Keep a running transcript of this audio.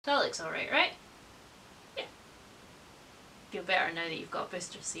That looks alright, right? Yeah. Feel better now that you've got a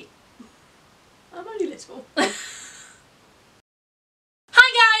booster seat. I'm only little. Hi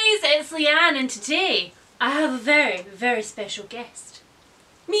guys, it's Leanne and today I have a very, very special guest.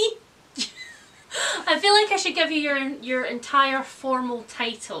 Me? I feel like I should give you your entire formal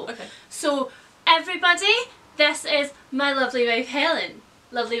title. Okay. So, everybody, this is my lovely wife Helen.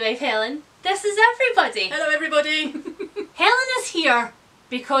 Lovely wife Helen, this is everybody. Hello everybody. Helen is here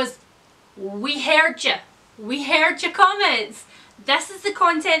because we heard you. We heard your comments. This is the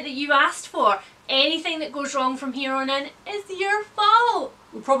content that you asked for. Anything that goes wrong from here on in is your fault.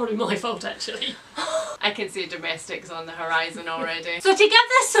 Well, probably my fault actually. I can see domestics on the horizon already. So to give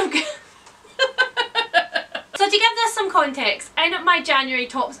this some context, in my January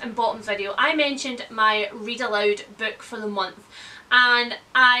tops and bottoms video I mentioned my read aloud book for the month, and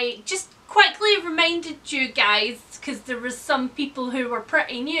I just quickly reminded you guys, because there was some people who were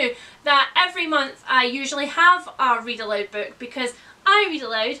pretty new, that every month I usually have a read aloud book because I read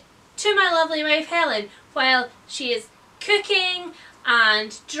aloud to my lovely wife Helen while she is cooking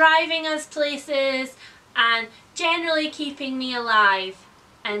and driving us places and generally keeping me alive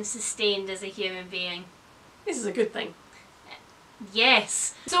and sustained as a human being. This is a good thing.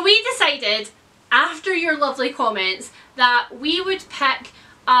 Yes. So we decided, after your lovely comments, that we would pick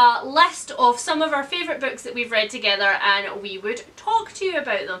a list of some of our favourite books that we've read together and we would talk to you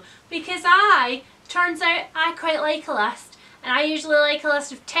about them, because turns out I quite like a list, and I usually like a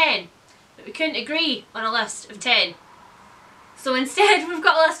list of 10, but we couldn't agree on a list of 10. So instead we've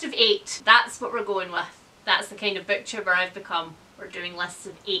got a list of 8. That's what we're going with. That's the kind of booktuber I've become. We're doing lists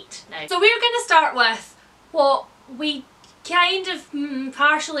of 8 now. So we're going to start with what we kind of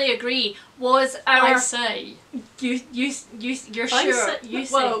partially agree was our... I say. You're sure? You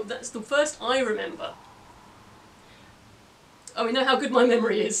say. Well, that's the first I remember. Oh, we know how good my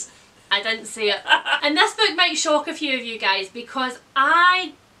memory is. I didn't say it. And this book might shock a few of you guys because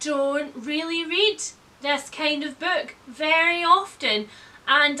I don't really read this kind of book very often,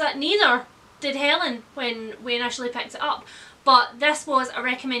 and neither did Helen when we initially picked it up. But this was a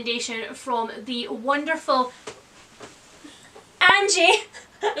recommendation from the wonderful Angie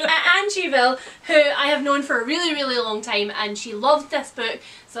Angieville, who I have known for a really, really long time, and she loved this book,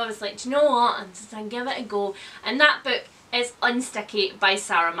 so I was like, do you know what, I'm just going to give it a go. And that book is Unsticky by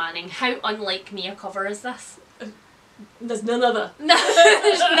Sarah Manning. How unlike me a cover is this? There's none other. No,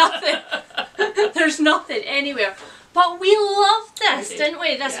 there's nothing. There's nothing anywhere. But we loved this, didn't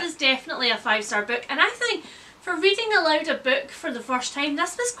we? This was definitely a 5-star book, and I think for reading aloud a book for the first time,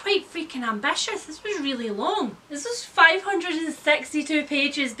 this was quite freaking ambitious. This was really long. This was 562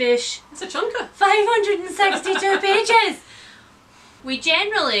 pages, bish. It's a chunker. 562 pages! We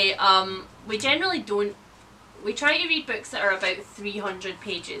generally don't... We try to read books that are about 300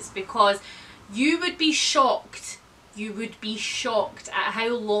 pages because you would be shocked at how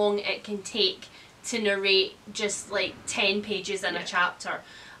long it can take to narrate just like 10 pages in a chapter.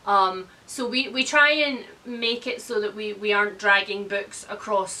 So we try and make it so that we aren't dragging books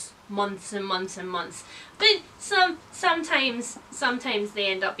across months and months and months. But sometimes they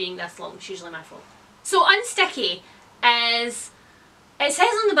end up being this long. It's usually my fault. So Unsticky is... It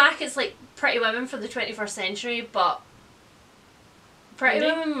says on the back it's like Pretty Women for the 21st century, but Pretty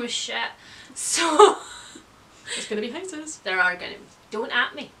Women was shit. So... There's going to be haters. There are going to be. Don't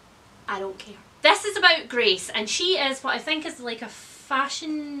at me. I don't care. This is about Grace, and she is what I think is like a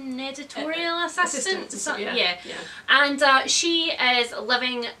fashion editorial assistant. Yeah. And she is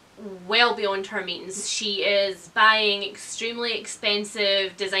living well beyond her means. She is buying extremely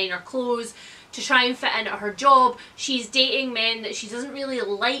expensive designer clothes to try and fit in at her job. She's dating men that she doesn't really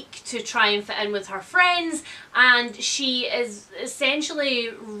like to try and fit in with her friends, and she is essentially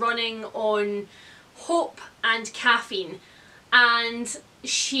running on hope and caffeine, and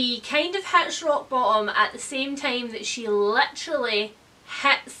she kind of hits rock bottom at the same time that she literally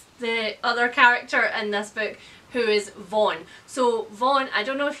hits the other character in this book, who is Vaughn. So Vaughn, I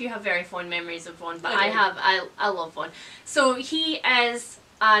don't know if you have very fond memories of Vaughn, but I love Vaughn. So he is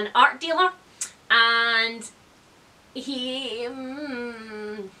an art dealer, and he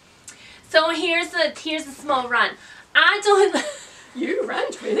so here's a small rant. I don't You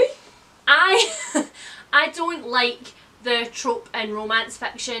rant, really? I don't like the trope in romance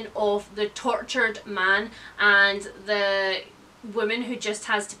fiction of the tortured man and the woman who just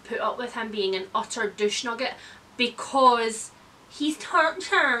has to put up with him being an utter douche nugget because he's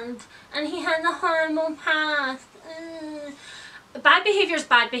tortured and he has a horrible past. bad behaviour is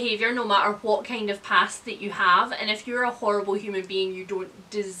bad behaviour no matter what kind of past that you have, and if you're a horrible human being you don't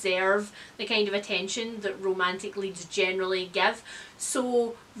deserve the kind of attention that romantic leads generally give.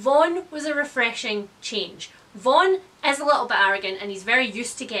 So Vaughn was a refreshing change. Vaughn is a little bit arrogant and he's very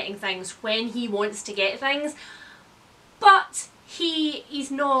used to getting things when he wants to get things, but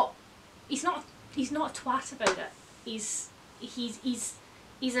he's not a twat about it. He's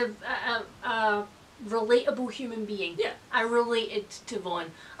a relatable human being. Yeah. I related to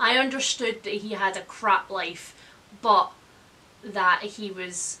Vaughn. I understood that he had a crap life, but that he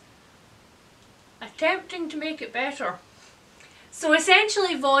was attempting to make it better. So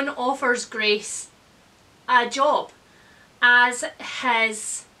essentially Vaughn offers Grace a job as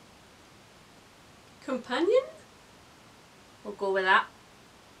his companion? We'll go with that.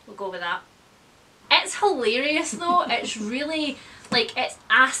 We'll go with that. It's hilarious though. It's really, like, it's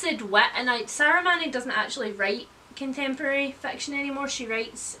acid wit, and Sarah Manning doesn't actually write contemporary fiction anymore. She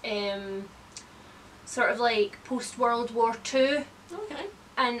writes sort of like post-World War II. Okay.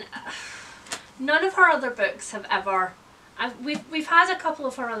 And none of her other books have ever... We've had a couple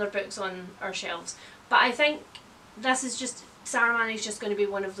of her other books on our shelves, but I think this is just... Sarah Manning's just going to be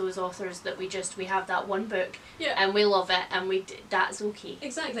one of those authors that we have that one book, yeah, and we love it, and that's okay.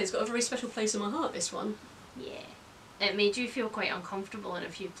 Exactly, it's got a very special place in my heart, this one. Yeah. It made you feel quite uncomfortable in a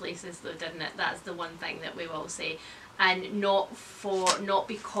few places though, didn't it? That's the one thing that we will say. And not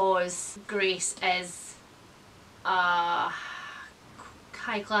because Grace is a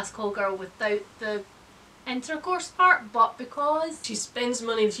high-class call girl without the intercourse part, but because she spends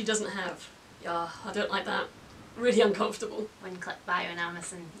money that she doesn't have. Yeah, I don't like that. Really uncomfortable. One click buy on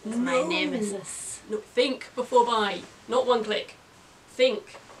Amazon is my nemesis. No, think before buy. Not one click.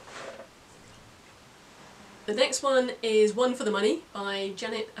 Think. The next one is One for the Money by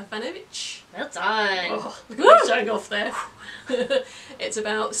Janet Avanovich. Well done. Oh, look at me showing off there. It's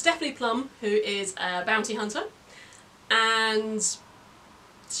about Stephanie Plum, who is a bounty hunter, and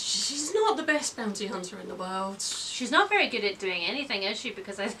she's not the best bounty hunter in the world. She's not very good at doing anything, is she?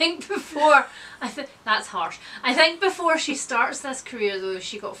 Because I think before... that's harsh. I think before she starts this career though,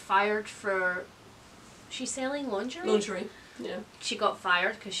 she got fired for... She's selling lingerie? Lingerie, yeah. She got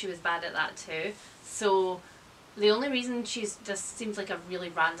fired because she was bad at that too. So the only reason this seems like a really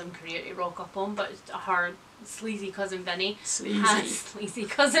random career to rock up on, but her sleazy cousin Vinny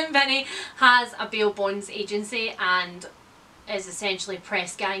has a bail bonds agency and is essentially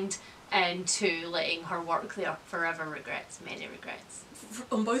press ganged into letting her work there. Forever regrets, many regrets.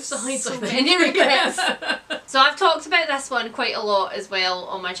 On both sides, so I think. many regrets. So I've talked about this one quite a lot as well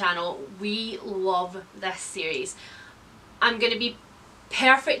on my channel. We love this series. I'm going to be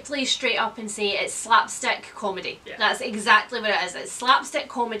perfectly straight up and say it's slapstick comedy. Yeah. That's exactly what it is. It's slapstick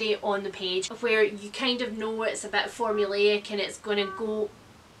comedy on the page where you kind of know it's a bit formulaic and it's going to go...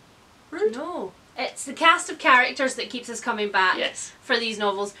 Rude. No. It's the cast of characters that keeps us coming back for these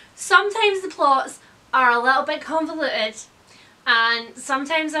novels. Sometimes the plots are a little bit convoluted and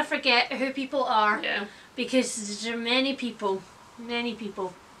sometimes I forget who people are because there are many people.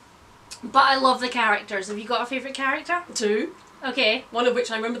 But I love the characters. Have you got a favourite character? Two. Okay. One of which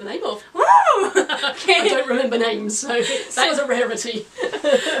I remember the name of. Woo! Okay. I don't remember names, so that is a rarity.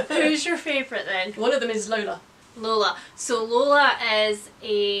 Who's your favourite then? One of them is Lola. Lola. So Lola is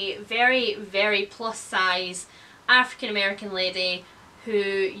a very, very plus size African American lady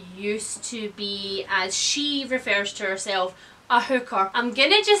who used to be, as she refers to herself, a hooker. I'm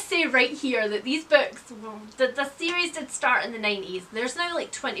gonna just say right here that these books, the series did start in the 90s. There's now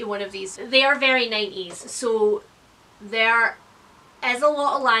like 21 of these. They are very 90s, so there is a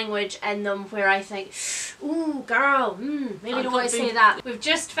lot of language in them where I think, ooh girl, maybe don't want to say that. We've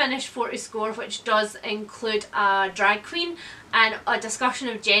just finished 40 Score, which does include a drag queen and a discussion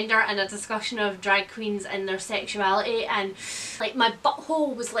of gender and a discussion of drag queens and their sexuality, and like my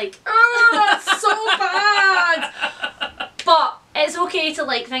butthole was like, oh that's so bad. But it's okay to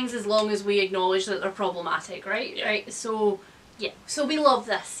like things as long as we acknowledge that they're problematic, right? Yeah. Right. So yeah, so we love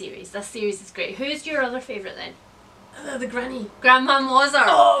this series. This series is great. Who's your other favourite then? The granny. Grandma Mozart.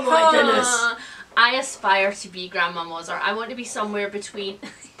 Oh my goodness. I aspire to be Grandma Mozart. I want to be somewhere between...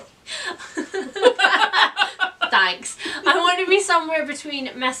 Thanks. I want to be somewhere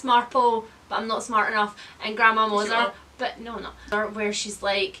between Miss Marple, but I'm not smart enough, and Grandma Mozart. But no, where she's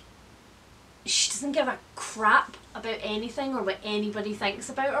like... She doesn't give a crap about anything or what anybody thinks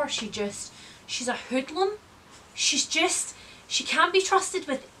about her. She's a hoodlum. She can't be trusted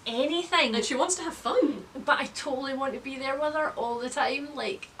with anything. And she wants to have fun. But I totally want to be there with her all the time.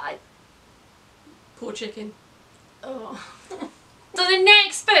 Like, Poor chicken. Oh. So the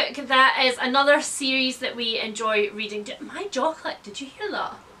next book, that is another series that we enjoy reading. My jaw clicked, did you hear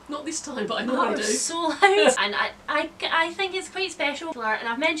that? Not this time, but I normally do. So loud. And I think it's quite special, and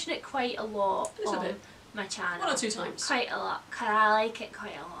I've mentioned it quite a lot on my channel. 1 or 2 times. Quite a lot, because I like it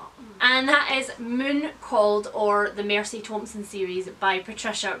quite a lot. And that is Moon Called, or the Mercy Thompson series by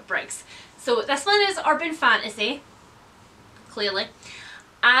Patricia Briggs. So this one is urban fantasy, clearly,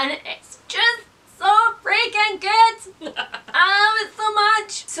 and it's just so freaking good. I love it so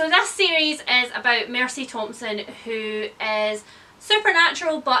much. So this series is about Mercy Thompson, who is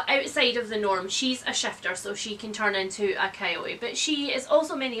supernatural but outside of the norm. She's a shifter, so she can turn into a coyote, but she is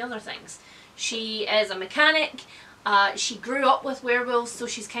also many other things. She is a mechanic. She grew up with werewolves, so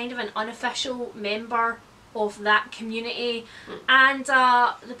she's kind of an unofficial member of that community. And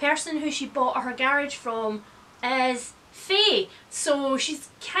the person who she bought her garage from is Fae, so she's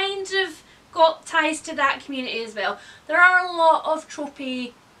kind of got ties to that community as well. There are a lot of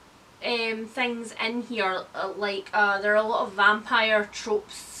tropey things in here, like there are a lot of vampire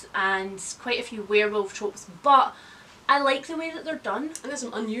tropes and quite a few werewolf tropes, but I like the way that they're done. And there's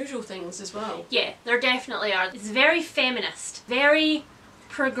some unusual things as well. Yeah, there definitely are. It's very feminist, very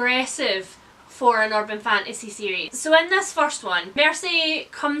progressive for an urban fantasy series. So in this first one, Mercy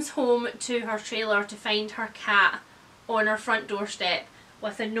comes home to her trailer to find her cat on her front doorstep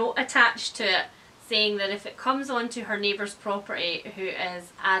with a note attached to it saying that if it comes onto her neighbour's property, who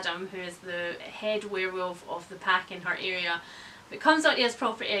is Adam, who is the head werewolf of the pack in her area, if it comes onto his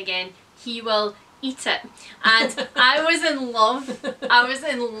property again, he will eat it. And I was in love. I was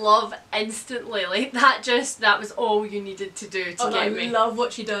in love instantly. Like that was all you needed to do to get me. I love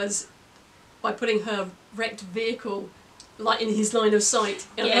what she does by putting her wrecked vehicle like in his line of sight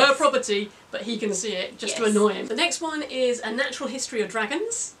in her property, but he can see it just to annoy him. The next one is A Natural History of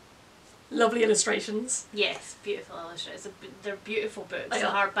Dragons. Lovely illustrations. Yes, beautiful illustrations. They're beautiful books. The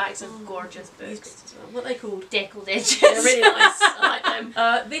hardbacks are gorgeous books. What are they called? Deckled edges. They're really nice. I like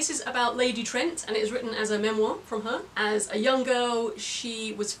them. This is about Lady Trent, and it is written as a memoir from her. As a young girl,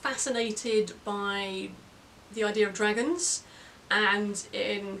 she was fascinated by the idea of dragons, and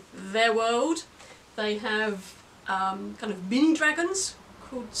in their world, they have kind of mini dragons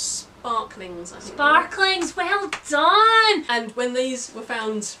called sparklings, I think. Sparklings, well done! And when these were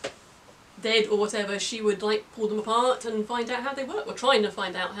found dead or whatever, she would like pull them apart and find out how they work, or trying to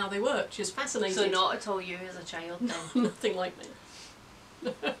find out how they work. She was fascinated. So not at all you as a child then? Nothing like me.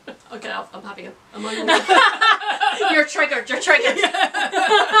 Okay, I'm having a moment. You're triggered, you're triggered.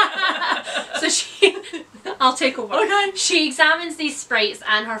 So I'll take over. Okay. She examines these sprites,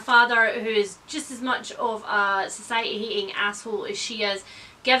 and her father, who is just as much of a society-hating asshole as she is,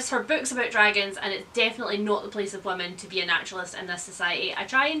 gives her books about dragons, and it's definitely not the place of women to be a naturalist in this society. I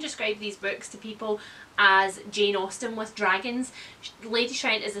try and describe these books to people as Jane Austen with dragons. Lady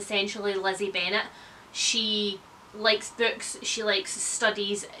Trent is essentially Lizzie Bennet. She likes books, she likes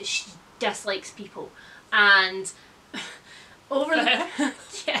studies, she dislikes people. And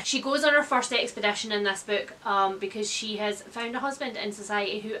she goes on her first expedition in this book because she has found a husband in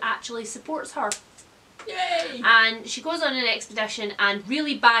society who actually supports her. Yay! And she goes on an expedition and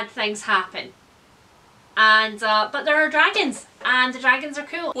really bad things happen. And but there are dragons, and the dragons are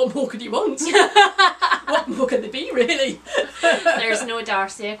cool. What more could you want? What more could they be, really? There's no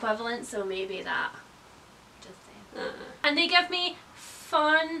Darcy equivalent, so maybe that. Just saying. And they give me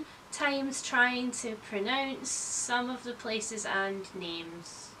fun times trying to pronounce some of the places and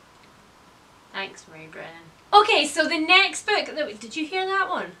names. Thanks, Mary Brennan. Okay, so the next book. Did you hear that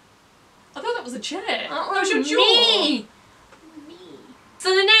one? I thought that was a chair. That was your jaw. Me.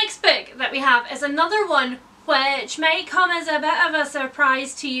 So the next book that we have is another one which might come as a bit of a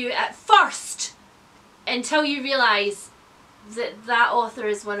surprise to you at first, until you realise that that author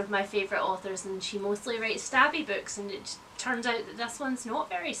is one of my favourite authors, and she mostly writes stabby books, and it turns out that this one's not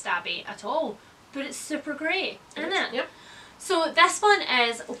very stabby at all, but it's super great, isn't it? Yep. So this one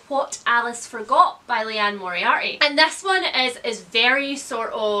is What Alice Forgot by Liane Moriarty, and this one is very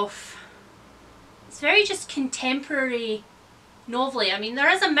sort of, it's very just contemporary novelty. I mean, there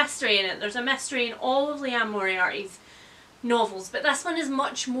is a mystery in it. There's a mystery in all of Liane Moriarty's novels, but this one is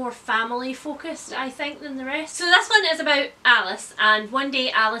much more family focused, I think, than the rest. So this one is about Alice, and one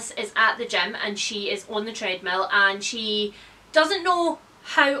day Alice is at the gym and she is on the treadmill, and she doesn't know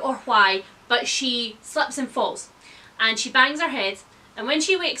how or why, but she slips and falls, and she bangs her head, and when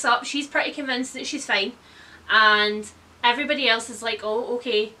she wakes up she's pretty convinced that she's fine, and everybody else is like, oh,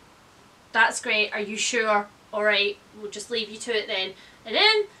 okay, that's great, are you sure? Alright, we'll just leave you to it then.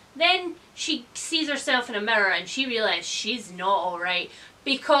 And then she sees herself in a mirror and she realises she's not alright,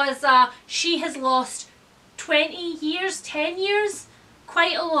 because she has lost 20 years, 10 years,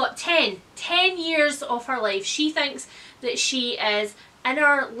 quite a lot, 10 years of her life. She thinks that she is in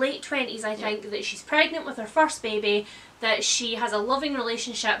her late 20s, I think, that she's pregnant with her first baby, that she has a loving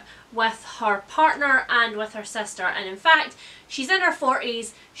relationship with her partner and with her sister, and in fact, she's in her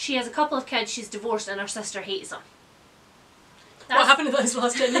 40s, she has a couple of kids, she's divorced, and her sister hates her. What happened in those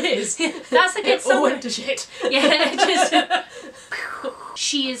last 10 years? That's a good summary. It all went to shit. Yeah, just...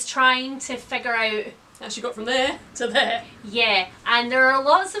 She is trying to figure out how she got from there to there. Yeah, and there are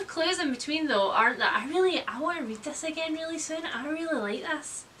lots of clues in between though, aren't there? I want to read this again really soon. I really like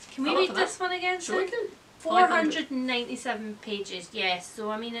this. Can we read this one again soon? Sure we can. 497 pages, yes. So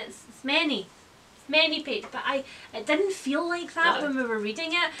I mean it's many. Many pages, but it didn't feel like that when we were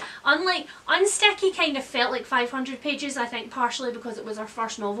reading it. Unlike Unsticky kind of felt like 500 pages, I think partially because it was our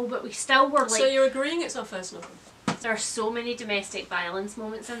first novel, but we still were like... So you're agreeing it's our first novel? There are so many domestic violence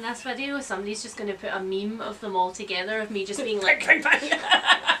moments in this video. Somebody's just going to put a meme of them all together of me just being like... bang, bang, bang.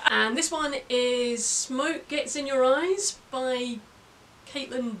 And this one is Smoke Gets in Your Eyes by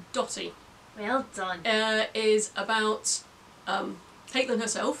Caitlin Doughty. Well done. Is about Caitlin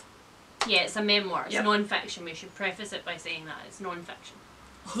herself. Yeah, it's a memoir. It's non-fiction. We should preface it by saying that. It's non-fiction.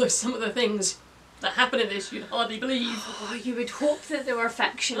 Although some of the things that happen in this you'd hardly believe. Oh, you would hope that they were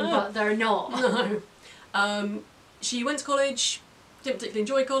fiction, but they're not. No. She went to college, didn't particularly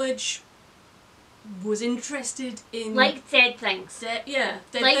enjoy college, was interested in... Like dead things. Dead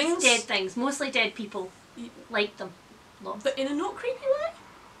like things. Dead things. Mostly dead people. Like them. Lots. But in a not creepy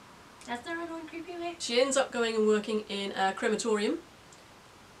way. Is there a non-creepy way? She ends up going and working in a crematorium.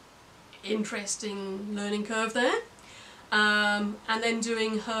 Interesting learning curve there. And then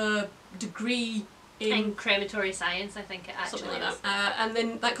doing her degree in crematory science, I think it actually something like is. that. And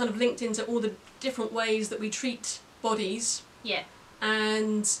then that kind of linked into all the different ways that we treat bodies. Yeah.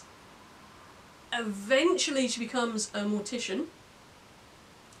 And eventually she becomes a mortician.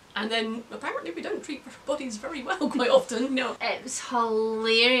 And then apparently we don't treat bodies very well quite often. No. It was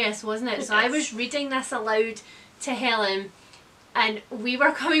hilarious, wasn't it? So I was reading this aloud to Helen, and we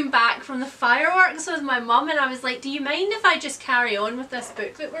were coming back from the fireworks with my mum, and I was like, do you mind if I just carry on with this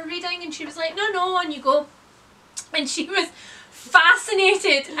book that we're reading? And she was like, no, on you go. And she was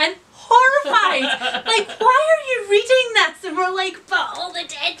fascinated and horrified. Like, why are you reading this? And we're like, but all the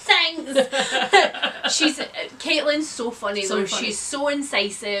dead things. Caitlin's so funny though. She's so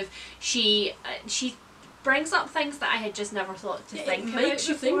incisive. She brings up things that I had just never thought to think about. It makes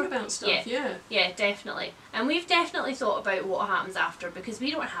you think about stuff, Yeah, definitely. And we've definitely thought about what happens after, because we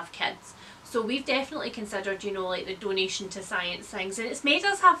don't have kids. So we've definitely considered, you know, like the donation to science things, and it's made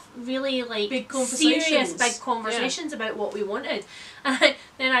us have really like serious big conversations about what we wanted. And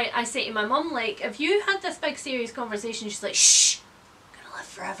then I say to my mum, like, have you had this big serious conversation? She's like, shh, I'm gonna live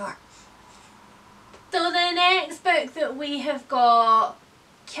forever. So the next book that we have got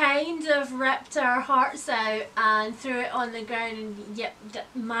kind of ripped our hearts out and threw it on the ground and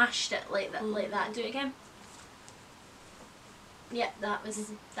mashed it like that, like that. Do it again. Yep,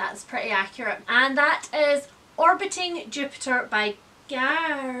 that's pretty accurate. And that is Orbiting Jupiter by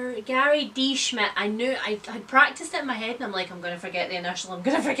Gary D. Schmidt. I knew I'd practiced it in my head and I'm like, I'm gonna forget the initial.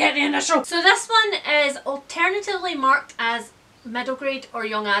 So this one is alternatively marked as middle grade or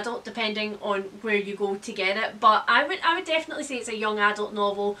young adult, depending on where you go to get it, but I would definitely say it's a young adult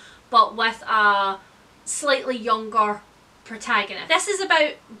novel, but with a slightly younger protagonist. This is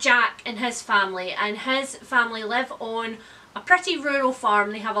about Jack and his family live on a pretty rural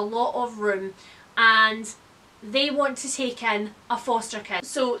farm. They have a lot of room and they want to take in a foster kid.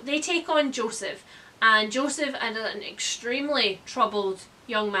 So they take on Joseph, and Joseph is an extremely troubled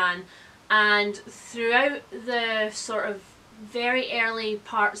young man, and throughout the sort of very early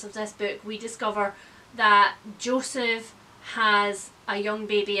parts of this book we discover that Joseph has a young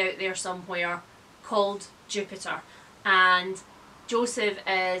baby out there somewhere called Jupiter, and Joseph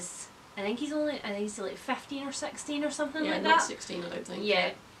is, I think he's like 15 or 16 or something like that. Yeah, not 16 I don't think.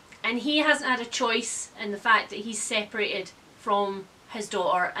 Yeah. And he hasn't had a choice in the fact that he's separated from his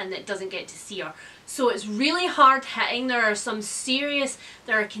daughter and that doesn't get to see her. So it's really hard hitting. There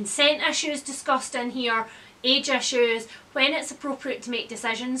are consent issues discussed in here, age issues, when it's appropriate to make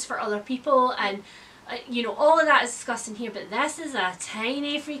decisions for other people, and you know, all of that is discussed in here. But this is a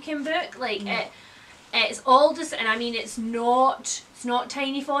tiny freaking book. Like it's all just, and I mean it's not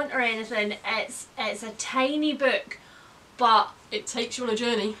tiny font or anything. It's a tiny book, but it takes you on a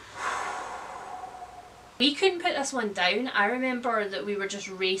journey. We couldn't put this one down. I remember that we were just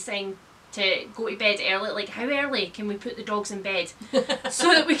racing to go to bed early. Like, how early can we put the dogs in bed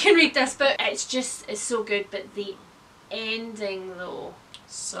so that we can read this book? It's so good, but the ending though,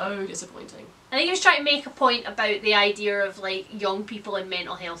 so disappointing. I think he was trying to make a point about the idea of like young people and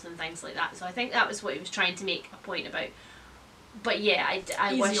mental health and things like that. So I think that was what he was trying to make a point about. But yeah,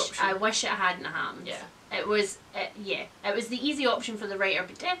 I wish it hadn't happened. Yeah. It was the easy option for the writer,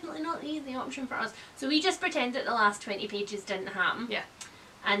 but definitely not the easy option for us. So we just pretend that the last 20 pages didn't happen. Yeah.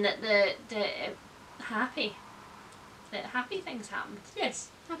 And that happy things happened. Yes,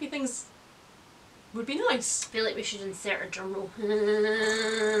 happy things would be nice. I feel like we should insert a drum roll.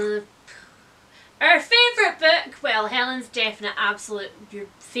 Our favourite book, well, Helen's definite, absolute, your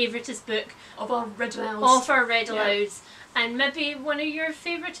favouriteest book of our read-alouds. Of our read-alouds. Yeah. And maybe one of your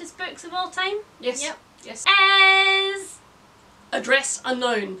favouriteest books of all time? Yes. Yep. Yes. Is Address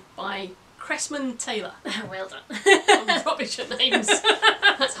Unknown by Cressman Taylor. Well done. I'm rubbish at names.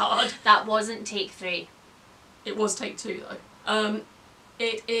 That's hard. That wasn't take 3. It was take 2 though.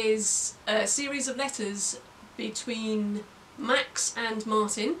 It is a series of letters between Max and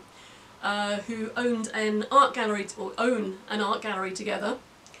Martin, who own an art gallery together,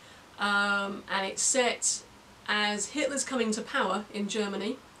 and it's set as Hitler's coming to power in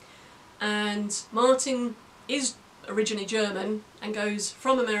Germany, and Martin is originally German and goes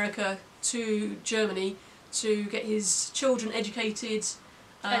from America to Germany to get his children educated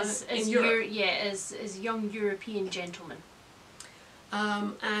in Europe. As young European gentlemen.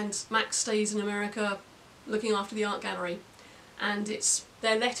 And Max stays in America looking after the art gallery, and it's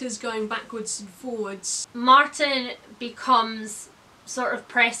their letters going backwards and forwards. Martin becomes sort of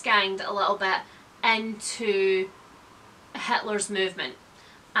press ganged a little bit into Hitler's movement,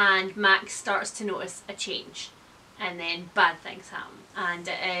 and Max starts to notice a change, and then bad things happen, and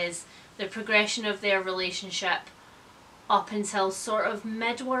it is the progression of their relationship up until sort of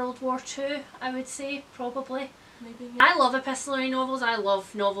mid-World War II, I would say, probably. Maybe, yeah. I love epistolary novels. I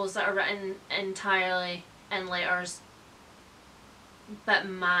love novels that are written entirely in letters. But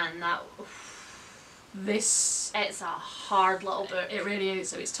man, it's a hard little book. It really is.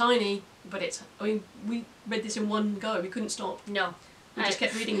 So it's tiny, but we read this in one go. We couldn't stop. No. We just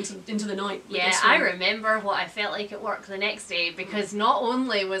kept reading into the night. Yeah, I remember what I felt like at work the next day, because not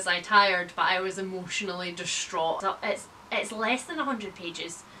only was I tired, but I was emotionally distraught. So it's less than 100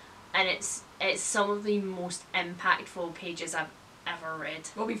 pages, and it's some of the most impactful pages I've ever read.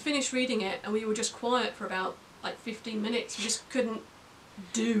 Well, we finished reading it and we were just quiet for about like 15 minutes. We just couldn't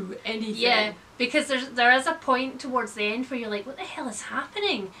do anything. Yeah, because there is a point towards the end where you're like, what the hell is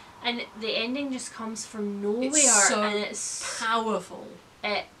happening? And the ending just comes from nowhere. It's so and it's powerful.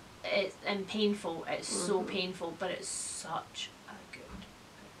 And painful. It's so painful, but it's such a good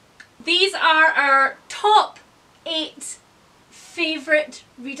book. These are our top 8 favourite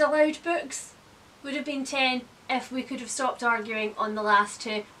read-aloud books. Would have been 10 if we could have stopped arguing on the last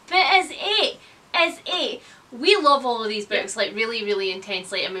 2. But it's 8. We love all of these books, like really, really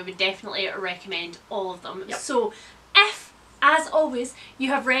intensely, and we would definitely recommend all of them. Yep. So if, as always, you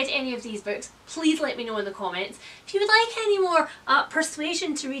have read any of these books, please let me know in the comments. If you would like any more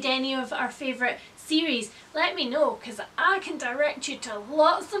persuasion to read any of our favourite series, let me know, because I can direct you to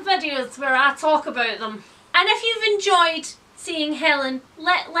lots of videos where I talk about them. And if you've enjoyed seeing Helen,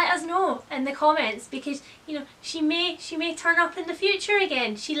 let us know in the comments, because you know she may turn up in the future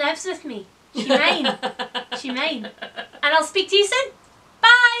again. She lives with me. She mine. She mine. And I'll speak to you soon.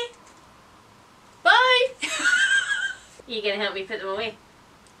 Bye. Bye. You gonna help me put them away?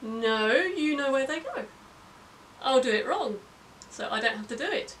 No, you know where they go. I'll do it wrong, so I don't have to do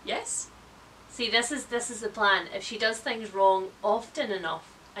it. Yes. See, this is the plan. If she does things wrong often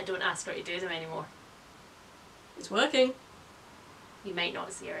enough, I don't ask her to do them anymore. It's working. You might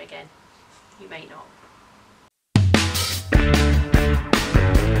not see her again. You might not.